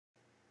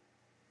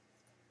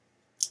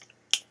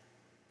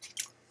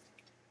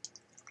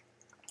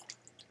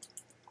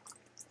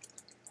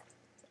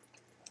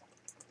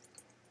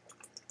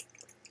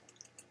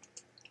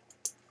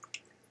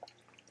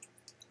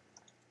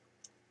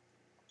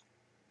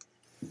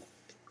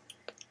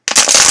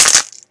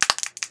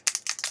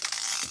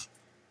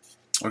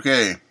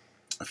Okay,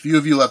 a few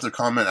of you left a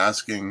comment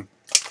asking,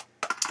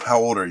 how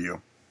old are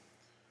you?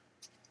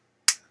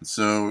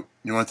 So,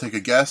 you want to take a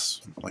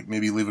guess? Like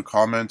maybe leave a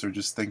comment or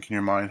just think in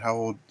your mind, how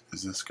old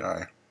is this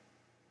guy?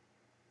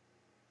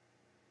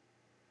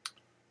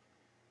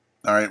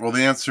 Alright, well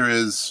the answer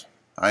is,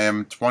 I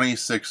am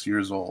 26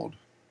 years old.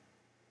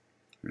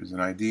 Here's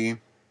an ID. I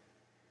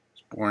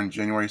was born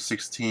January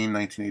 16,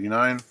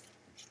 1989.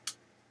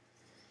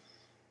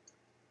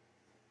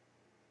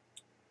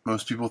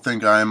 Most people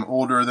think I am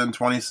older than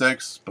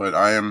 26, but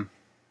I am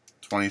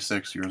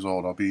 26 years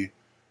old. I'll be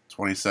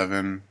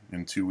 27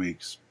 in 2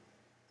 weeks.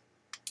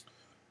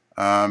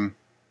 I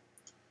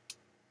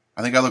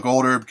think I look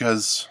older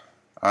because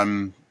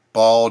I'm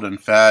bald and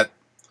fat,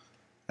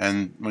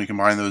 and when you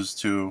combine those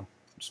two,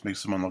 it just makes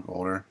someone look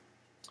older.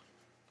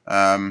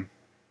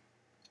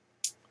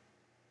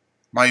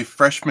 My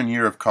freshman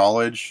year of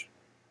college,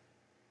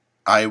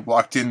 I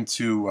walked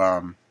into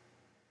one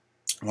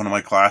of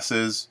my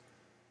classes,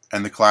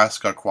 and the class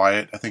got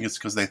quiet. I think it's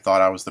because they thought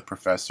I was the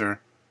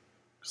professor,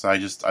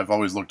 because I've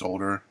always looked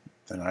older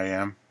than I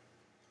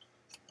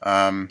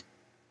am.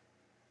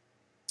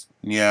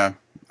 Yeah,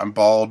 I'm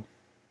bald.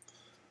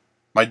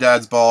 My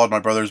dad's bald, my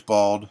brother's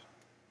bald.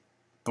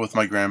 Both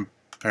my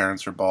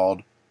grandparents are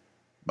bald.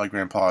 My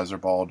grandpas are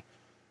bald.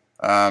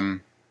 I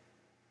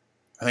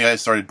think I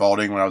started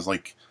balding when I was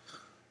like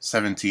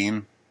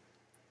 17.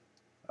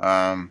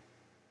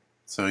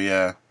 So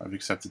yeah, I've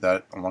accepted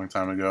that a long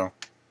time ago.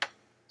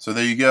 So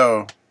there you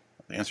go.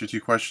 The answer to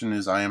your question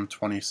is I am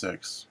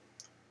 26.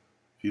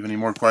 If you have any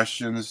more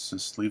questions,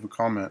 just leave a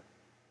comment.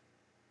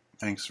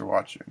 Thanks for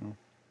watching.